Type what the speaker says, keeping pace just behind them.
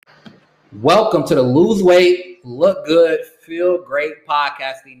Welcome to the Lose Weight, Look Good, Feel Great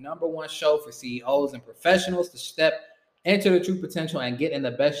podcast, the number one show for CEOs and professionals to step into their true potential and get in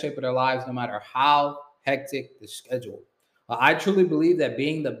the best shape of their lives, no matter how hectic the schedule. I truly believe that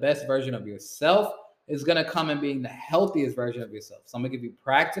being the best version of yourself is going to come in being the healthiest version of yourself. So I'm going to give you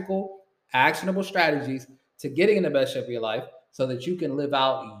practical, actionable strategies to getting in the best shape of your life so that you can live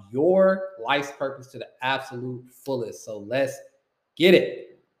out your life's purpose to the absolute fullest. So let's get it.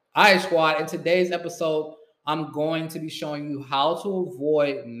 All right, squad. In today's episode, I'm going to be showing you how to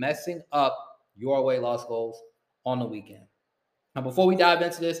avoid messing up your weight loss goals on the weekend. Now, before we dive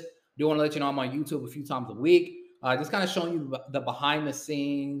into this, I do want to let you know I'm on YouTube a few times a week. Just kind of showing you the behind the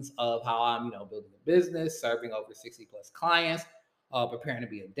scenes of how I'm, building a business, serving over 60 plus clients, preparing to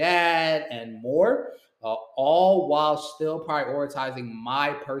be a dad, and more. All while still prioritizing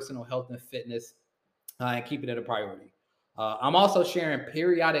my personal health and fitness and keeping it a priority. I'm also sharing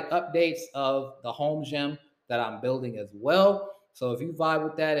periodic updates of the home gym that I'm building as well. So if you vibe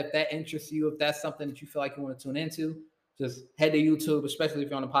with that, if that interests you, if that's something that you feel like you want to tune into, just head to YouTube, especially if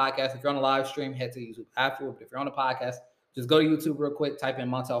you're on a podcast. If you're on a live stream, head to YouTube afterward. But if you're on a podcast, just go to YouTube real quick, type in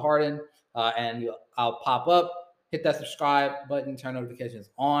Montel Hardin, and I'll pop up. Hit that subscribe button, turn notifications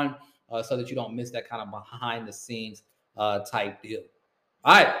on so that you don't miss that kind of behind the scenes type deal.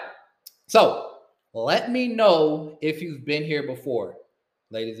 All right. So let me know if you've been here before,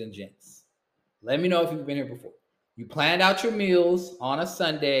 ladies and gents. Let me know if you've been here before. You planned out your meals on a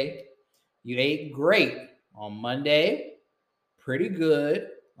Sunday. You ate great on Monday, pretty good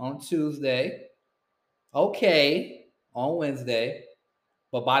on Tuesday, okay on Wednesday.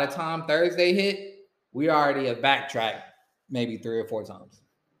 But by the time Thursday hit, we already have backtracked maybe 3 or 4 times.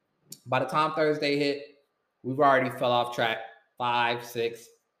 By the time Thursday hit, we've already fell off track 5, 6,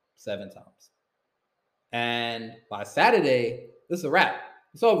 7 times. And by Saturday, this is a wrap.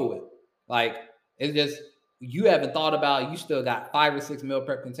 It's over with. Like, it's just, you haven't thought about it. You still got 5 or 6 meal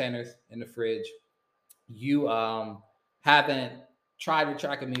prep containers in the fridge. You haven't tried to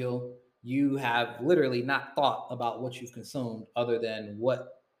track a meal. You have literally not thought about what you've consumed other than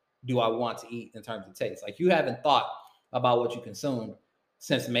what do I want to eat in terms of taste. Like, you haven't thought about what you consumed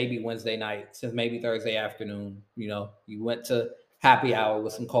since maybe Wednesday night, since maybe Thursday afternoon. You went to happy hour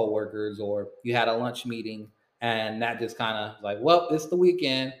with some coworkers, or you had a lunch meeting, and that just kind of like, well, it's the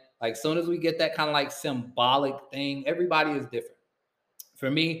weekend. Like, soon as we get that kind of like symbolic thing, everybody is different.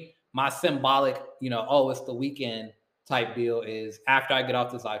 For me, my symbolic, oh, it's the weekend type deal is after I get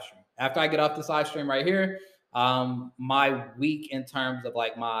off this live stream. After I get off this live stream right here, my week in terms of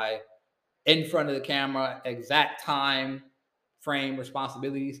like my in front of the camera, exact time frame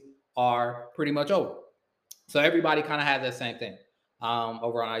responsibilities are pretty much over. So everybody kind of has that same thing.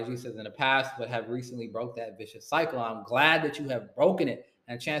 Over on IG says in the past, but have recently broke that vicious cycle. I'm glad that you have broken it.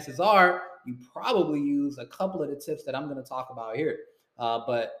 And chances are you probably use a couple of the tips that I'm going to talk about here.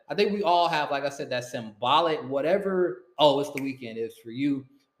 But I think we all have, like I said, that symbolic, whatever, oh, it's the weekend is for you.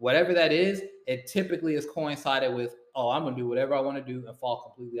 Whatever that is, it typically is coincided with, oh, I'm going to do whatever I want to do and fall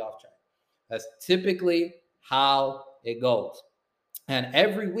completely off track. That's typically how it goes. And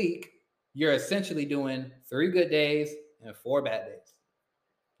every week, you're essentially doing 3 good days and 4 bad days.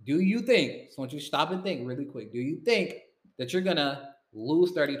 Do you think, so I want you to stop and think really quick, do you think that you're going to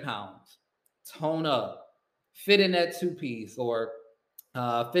lose 30 pounds, tone up, fit in that 2-piece, or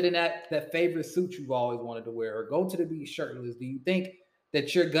fit in that favorite suit you've always wanted to wear, or go to the beach shirtless? Do you think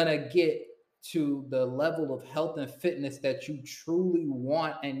that you're going to get to the level of health and fitness that you truly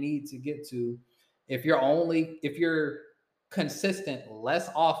want and need to get to if you're consistent less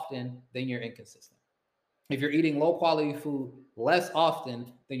often than you're inconsistent? If you're eating low quality food less often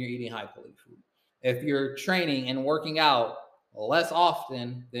than you're eating high quality food. If you're training and working out less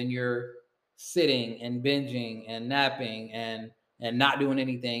often than you're sitting and binging and napping and not doing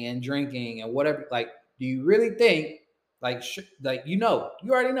anything and drinking and whatever, like, do you really think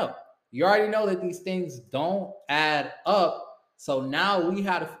you already know that these things don't add up? So now we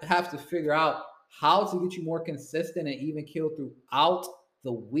have to figure out how to get you more consistent and even kill throughout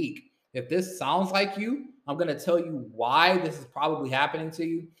the week. If this sounds like you, I'm going to tell you why this is probably happening to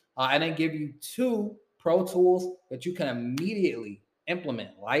you, and then give you 2 pro tools that you can immediately implement,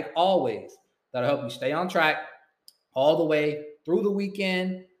 like always, that'll help you stay on track all the way through the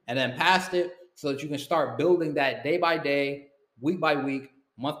weekend and then past it, so that you can start building that day by day, week by week,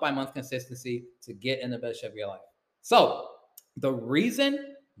 month by month consistency to get in the best shape of your life. So the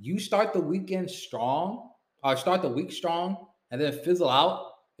reason you start the week strong, and then fizzle out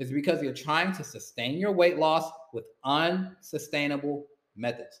is because you're trying to sustain your weight loss with unsustainable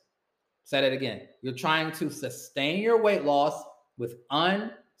methods. Say that again. You're trying to sustain your weight loss with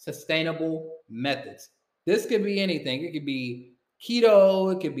sustainable methods. This could be anything. It could be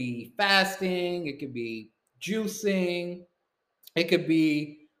keto, it could be fasting, it could be juicing, it could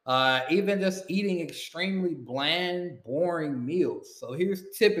be even just eating extremely bland, boring meals. So here's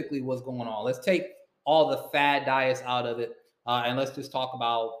typically what's going on. Let's take all the fad diets out of it, and let's just talk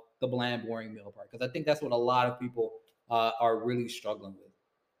about the bland, boring meal part, because I think that's what a lot of people are really struggling with.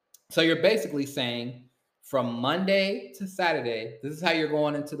 So you're basically saying from Monday to Saturday, this is how you're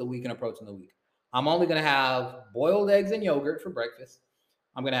going into the week and approaching the week. I'm only going to have boiled eggs and yogurt for breakfast.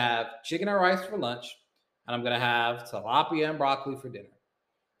 I'm going to have chicken and rice for lunch. And I'm going to have tilapia and broccoli for dinner.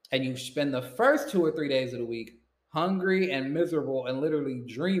 And you spend the first 2 or 3 days of the week hungry and miserable and literally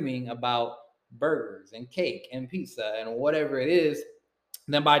dreaming about burgers and cake and pizza and whatever it is.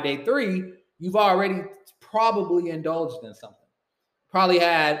 And then by day 3, you've already probably indulged in something. Probably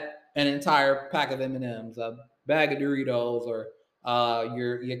had an entire pack of M&Ms, a bag of Doritos, or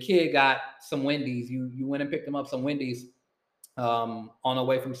your kid got some Wendy's. You went and picked them up some Wendy's on the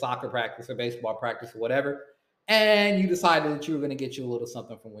way from soccer practice or baseball practice or whatever, and you decided that you were going to get you a little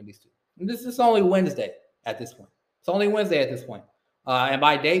something from Wendy's too. And this is only Wednesday at this point. It's only Wednesday at this point. And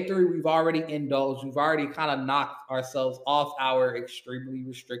by day 3, we've already indulged. We've already kind of knocked ourselves off our extremely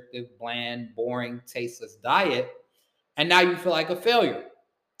restrictive, bland, boring, tasteless diet. And now you feel like a failure.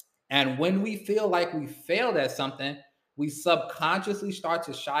 And when we feel like we failed at something, we subconsciously start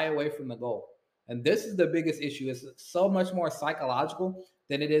to shy away from the goal. And this is the biggest issue. It's so much more psychological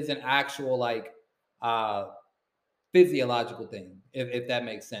than it is an actual like physiological thing, if that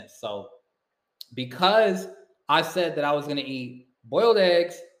makes sense. So because I said that I was going to eat boiled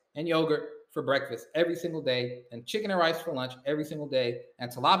eggs and yogurt for breakfast every single day, and chicken and rice for lunch every single day,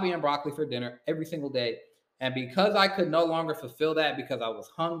 and tilapia and broccoli for dinner every single day, and because I could no longer fulfill that because I was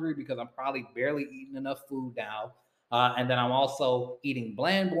hungry, because I'm probably barely eating enough food now, and then I'm also eating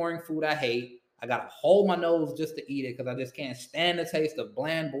bland, boring food I hate. I got to hold my nose just to eat it because I just can't stand the taste of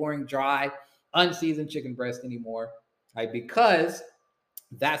bland, boring, dry, unseasoned chicken breast anymore. Right? Because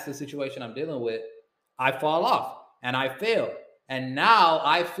that's the situation I'm dealing with. I fall off and I fail. And now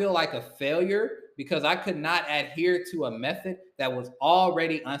I feel like a failure because I could not adhere to a method that was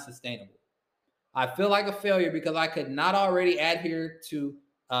already unsustainable. I feel like a failure because I could not already adhere to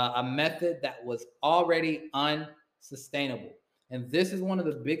a method that was already unsustainable. And this is one of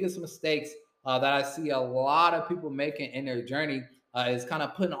the biggest mistakes that I see a lot of people making in their journey is kind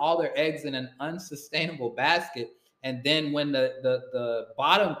of putting all their eggs in an unsustainable basket. And then when the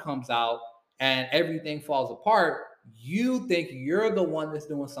bottom comes out and everything falls apart, you think you're the one that's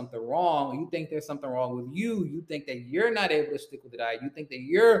doing something wrong. You think there's something wrong with you. You think that you're not able to stick with the diet. You think that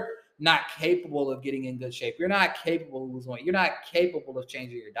you're not capable of getting in good shape. You're not capable of losing weight. You're not capable of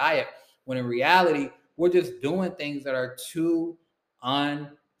changing your diet. When in reality, we're just doing things that are too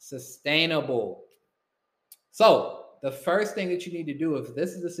unsustainable. So the first thing that you need to do, if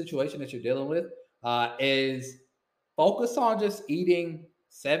this is the situation that you're dealing with, is focus on just eating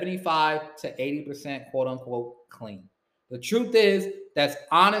 75 to 80% quote unquote clean. The truth is that's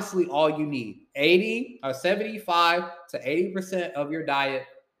honestly all you need. 80 or 75 to 80% of your diet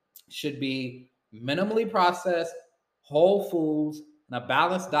should be minimally processed, whole foods, and a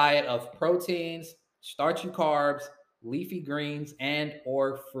balanced diet of proteins, starchy carbs, leafy greens, and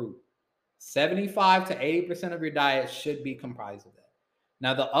or fruit. 75 to 80% of your diet should be comprised of that.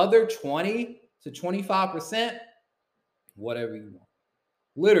 Now, the other 20 to 25%, whatever you want.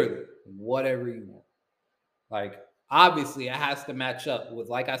 Literally, whatever you want. Like, obviously, it has to match up with,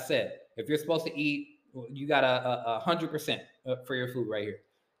 like I said, if you're supposed to eat, you got 100% for your food right here.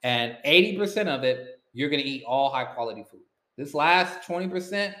 And 80% of it, you're going to eat all high quality food. This last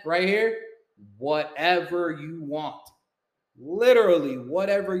 20% right here, whatever you want. Literally,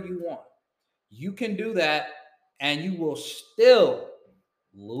 whatever you want. You can do that and you will still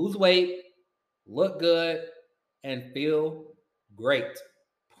lose weight, look good, and feel great.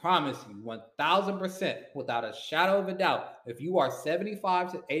 Promise you 1000% without a shadow of a doubt. If you are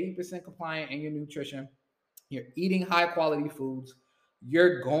 75 to 80% compliant in your nutrition, you're eating high quality foods,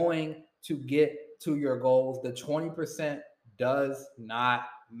 you're going to get to your goals. The 20% does not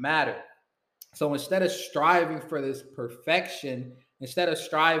matter. So instead of striving for this perfection, instead of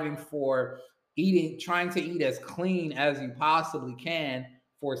striving for trying to eat as clean as you possibly can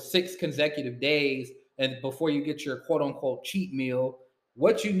for 6 consecutive days and before you get your quote unquote cheat meal,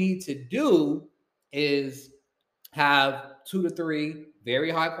 what you need to do is have 2 to 3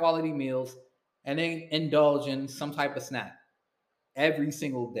 very high quality meals and then indulge in some type of snack every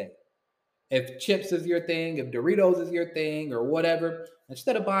single day. If chips is your thing, if Doritos is your thing or whatever,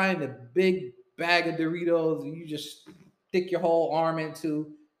 instead of buying the big bag of Doritos you just stick your whole arm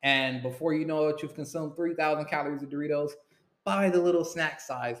into, And before you know it, you've consumed 3,000 calories of Doritos. Buy the little snack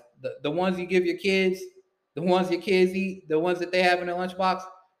size, the ones you give your kids, the ones your kids eat, the ones that they have in their lunchbox.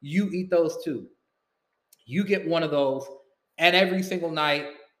 You eat those too. You get one of those, and every single night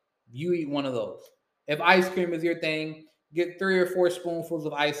you eat one of those. If ice cream is your thing, get 3 or 4 spoonfuls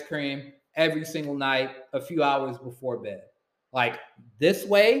of ice cream every single night, a few hours before bed. Like this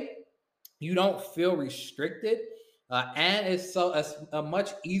way, you don't feel restricted, and it's a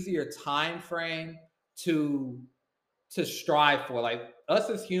much easier time frame to to strive for. Like us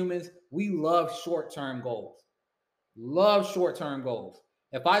as humans, we love short-term goals. Love short-term goals.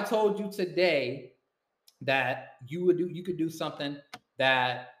 If I told you today that you could do something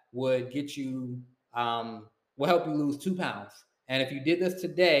that would get you will help you lose 2 pounds, and if you did this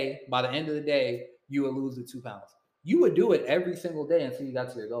today, by the end of the day you would lose the 2 pounds. You would do it every single day until you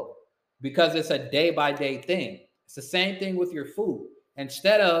got to your goal, because it's a day by day thing. It's the same thing with your food.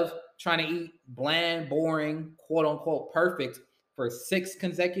 Instead of trying to eat bland, boring, quote unquote perfect for 6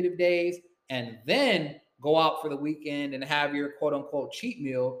 consecutive days and then go out for the weekend and have your quote unquote cheat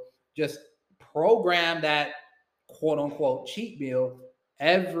meal, just program that quote unquote cheat meal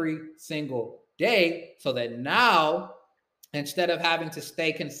every single day, so that now, instead of having to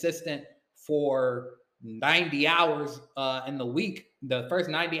stay consistent for 90 hours in the week, the first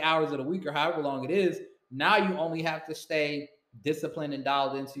 90 hours of the week or however long it is, now you only have to stay disciplined and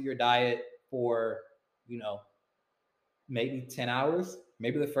dialed into your diet for, you know, maybe 10 hours,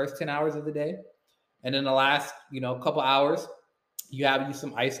 maybe the first 10 hours of the day. And then the last, couple hours, you have you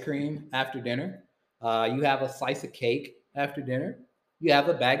some ice cream after dinner. You have a slice of cake after dinner. You have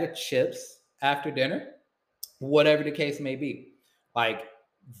a bag of chips after dinner, whatever the case may be. Like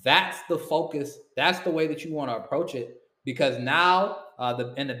that's the focus. That's the way that you want to approach it. Because now,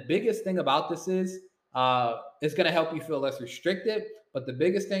 the biggest thing about this is it's going to help you feel less restricted. But the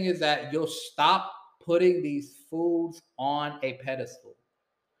biggest thing is that you'll stop putting these foods on a pedestal.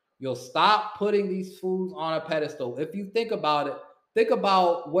 You'll stop putting these foods on a pedestal. If you think about it, think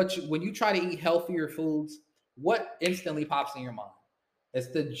about when you try to eat healthier foods, what instantly pops in your mind? It's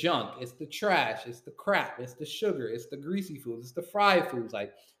the junk, it's the trash, it's the crap, it's the sugar, it's the greasy foods, it's the fried foods.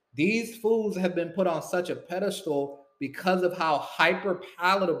 Like these foods have been put on such a pedestal because of how hyper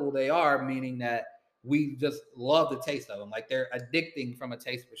palatable they are, meaning that we just love the taste of them. Like they're addicting from a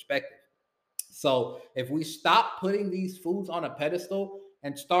taste perspective. So if we stop putting these foods on a pedestal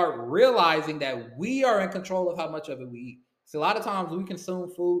and start realizing that we are in control of how much of it we eat. So a lot of times we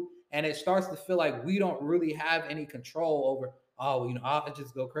consume food and it starts to feel like we don't really have any control over, oh, I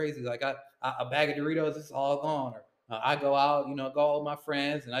just go crazy. Like a bag of Doritos, it's all gone. Or I go out, go with my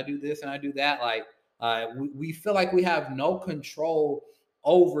friends and I do this and I do that. Like we feel like we have no control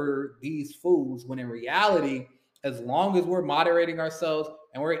over these foods, when in reality, as long as we're moderating ourselves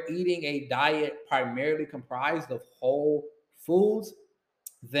and we're eating a diet primarily comprised of whole foods,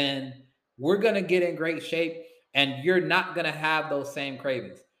 then we're going to get in great shape and you're not going to have those same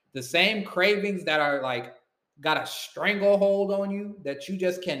cravings. The same cravings that are like got a stranglehold on you that you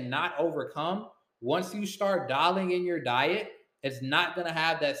just cannot overcome. Once you start dialing in your diet, it's not going to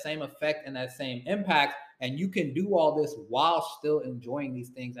have that same effect and that same impact. And you can do all this while still enjoying these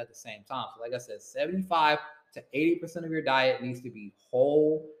things at the same time. So like I said, 75 to 80% of your diet needs to be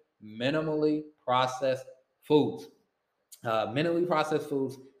whole, minimally processed foods. Minimally processed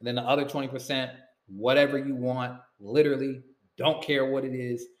foods, and then the other 20%, whatever you want, literally don't care what it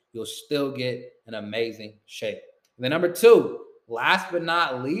is, you'll still get an amazing shape. And then number 2, last but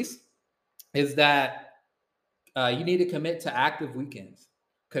not least, is that you need to commit to active weekends.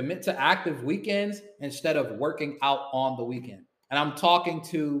 Commit to active weekends instead of working out on the weekend. And I'm talking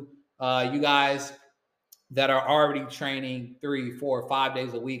to you guys that are already training 3, 4, 5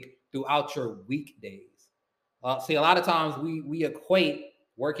 days a week throughout your weekdays. See, a lot of times we equate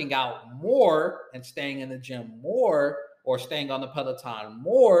working out more and staying in the gym more or staying on the Peloton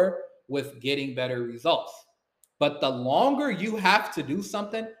more with getting better results. But the longer you have to do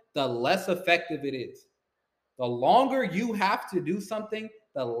something, the less effective it is. The longer you have to do something,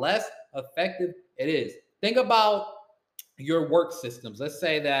 the less effective it is. Think about your work systems. Let's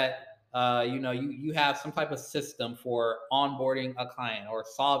say that you have some type of system for onboarding a client or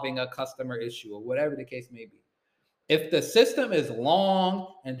solving a customer issue or whatever the case may be. If the system is long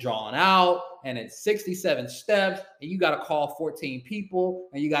and drawn out and it's 67 steps and you got to call 14 people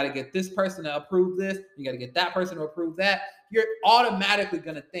and you got to get this person to approve this, you got to get that person to approve that, you're automatically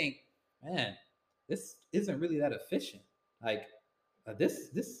going to think, man, this isn't really that efficient. Like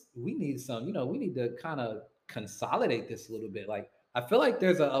we need we need to kind of consolidate this a little bit. Like I feel like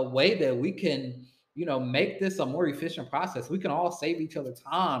there's a way that we can make this a more efficient process. We can all save each other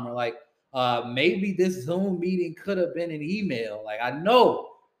time, or like maybe this Zoom meeting could have been an email. Like, I know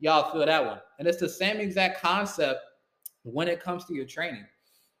y'all feel that one. And it's the same exact concept when it comes to your training.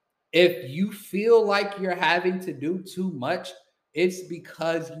 If you feel like you're having to do too much, it's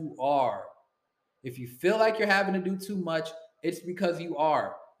because you are. If you feel like you're having to do too much, it's because you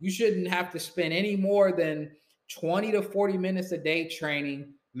are. You shouldn't have to spend any more than 20 to 40 minutes a day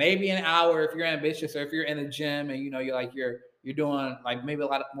training, maybe an hour if you're ambitious, or if you're in the gym and you're doing like maybe a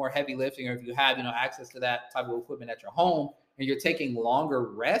lot more heavy lifting, or if you have access to that type of equipment at your home and you're taking longer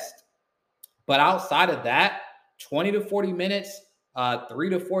rest. But outside of that, 20 to 40 minutes, 3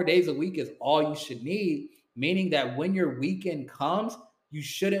 to 4 days a week is all you should need, meaning that when your weekend comes, you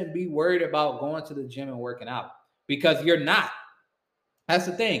shouldn't be worried about going to the gym and working out, because you're not. That's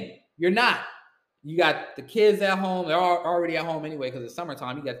the thing. You're not. You got the kids at home. They're already at home anyway because it's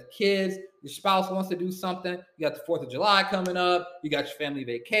summertime. You got the kids. Your spouse wants to do something. You got the 4th of July coming up. You got your family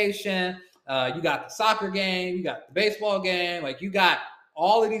vacation. You got the soccer game. You got the baseball game. Like, you got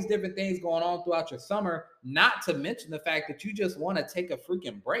all of these different things going on throughout your summer, not to mention the fact that you just want to take a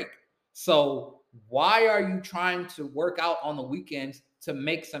freaking break. So why are you trying to work out on the weekends to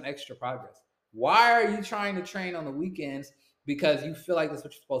make some extra progress? Why are you trying to train on the weekends because you feel like that's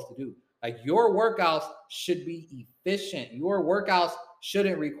what you're supposed to do? Like, your workouts should be efficient. Your workouts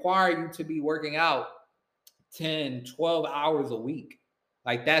shouldn't require you to be working out 10, 12 hours a week.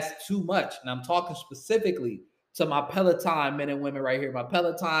 Like, that's too much. And I'm talking specifically to my Peloton men and women right here, my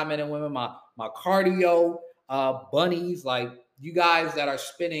Peloton men and women, my cardio bunnies, like you guys that are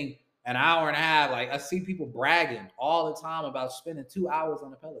spending an hour and a half. Like, I see people bragging all the time about spending 2 hours on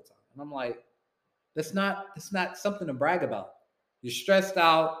the Peloton. And I'm like, that's not something to brag about. You're stressed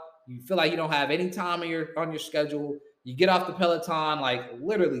out. You feel like you don't have any time on your schedule. You get off the Peloton, like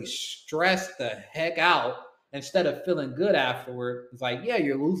literally stressed the heck out instead of feeling good afterward. It's like, yeah,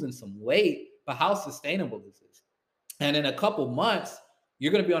 you're losing some weight, but how sustainable this is. And in a couple months,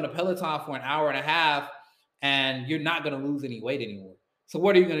 you're going to be on the Peloton for an hour and a half and you're not going to lose any weight anymore. So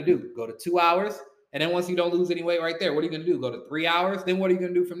what are you going to do? Go to 2 hours? And then once you don't lose any weight right there, what are you going to do? Go to 3 hours? Then what are you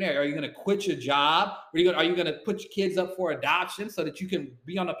going to do from there? Are you going to quit your job? Are you going to put your kids up for adoption so that you can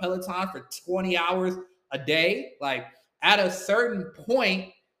be on a Peloton for 20 hours a day? Like, at a certain point,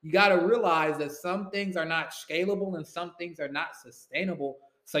 you got to realize that some things are not scalable and some things are not sustainable.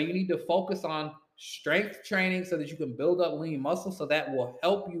 So you need to focus on strength training so that you can build up lean muscle, so that will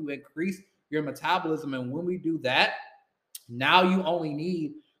help you increase your metabolism. And when we do that, now you only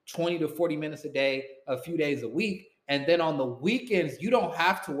need 20 to 40 minutes a day, a few days a week. And then on the weekends, you don't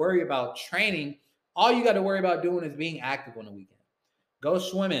have to worry about training. All you got to worry about doing is being active on the weekend. Go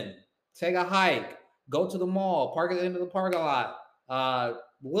swimming, take a hike, go to the mall, park at the end of the parking lot,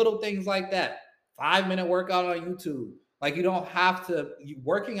 little things like that. 5-minute workout on YouTube. Like, you don't have to,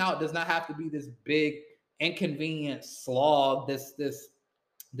 working out does not have to be this big inconvenient slog, this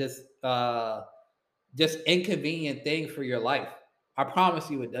just inconvenient thing for your life. I promise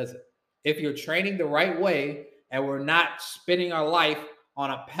you it doesn't. If you're training the right way and we're not spending our life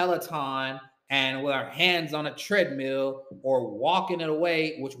on a Peloton and with our hands on a treadmill or walking it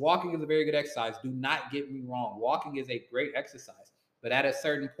away, which walking is a very good exercise. Do not get me wrong. Walking is a great exercise. But at a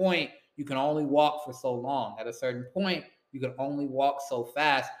certain point, you can only walk for so long. At a certain point, you can only walk so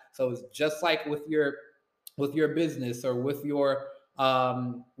fast. So it's just like with your business or with your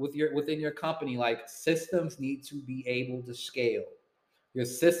within your company, like, systems need to be able to scale. Your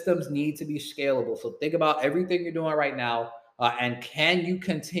systems need to be scalable. So think about everything you're doing right now, and can you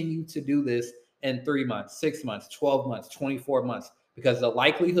continue to do this in 3 months, 6 months, 12 months, 24 months? Because the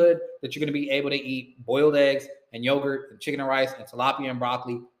likelihood that you're going to be able to eat boiled eggs and yogurt and chicken and rice and tilapia and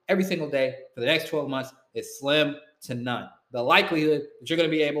broccoli every single day for the next 12 months is slim to none. The likelihood that you're going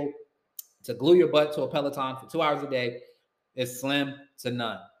to be able to glue your butt to a Peloton for 2 hours a day is slim to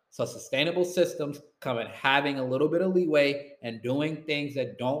none. So sustainable systems come in having a little bit of leeway and doing things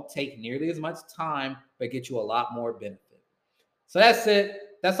that don't take nearly as much time, but get you a lot more benefit. So that's it.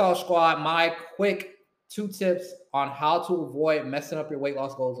 That's all, squad. My quick 2 tips on how to avoid messing up your weight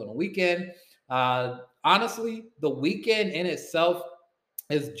loss goals on the weekend. Honestly, the weekend in itself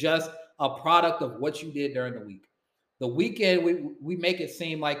is just a product of what you did during the week. The weekend, we make it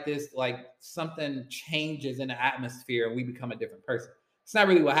seem like this, like something changes in the atmosphere and we become a different person. It's not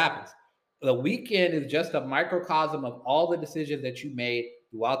really what happens. The weekend is just a microcosm of all the decisions that you made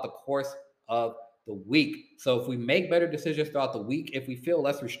throughout the course of the week. So if we make better decisions throughout the week, if we feel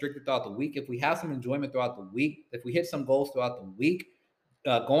less restricted throughout the week, if we have some enjoyment throughout the week, if we hit some goals throughout the week,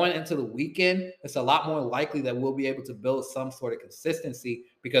 going into the weekend, it's a lot more likely that we'll be able to build some sort of consistency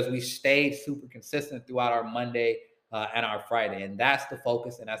because we stayed super consistent throughout our Monday and our Friday. And that's the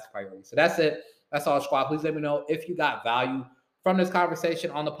focus and that's the priority. So that's it. That's all, squad. Please let me know if you got value from this conversation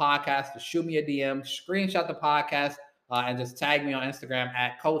on the podcast. Just shoot me a DM, screenshot the podcast, and just tag me on Instagram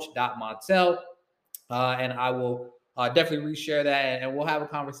at coach.montel. And I will definitely reshare that, and we'll have a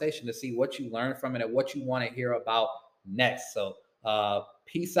conversation to see what you learned from it and what you want to hear about next. So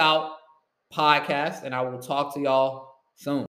peace out, podcast, and I will talk to y'all soon.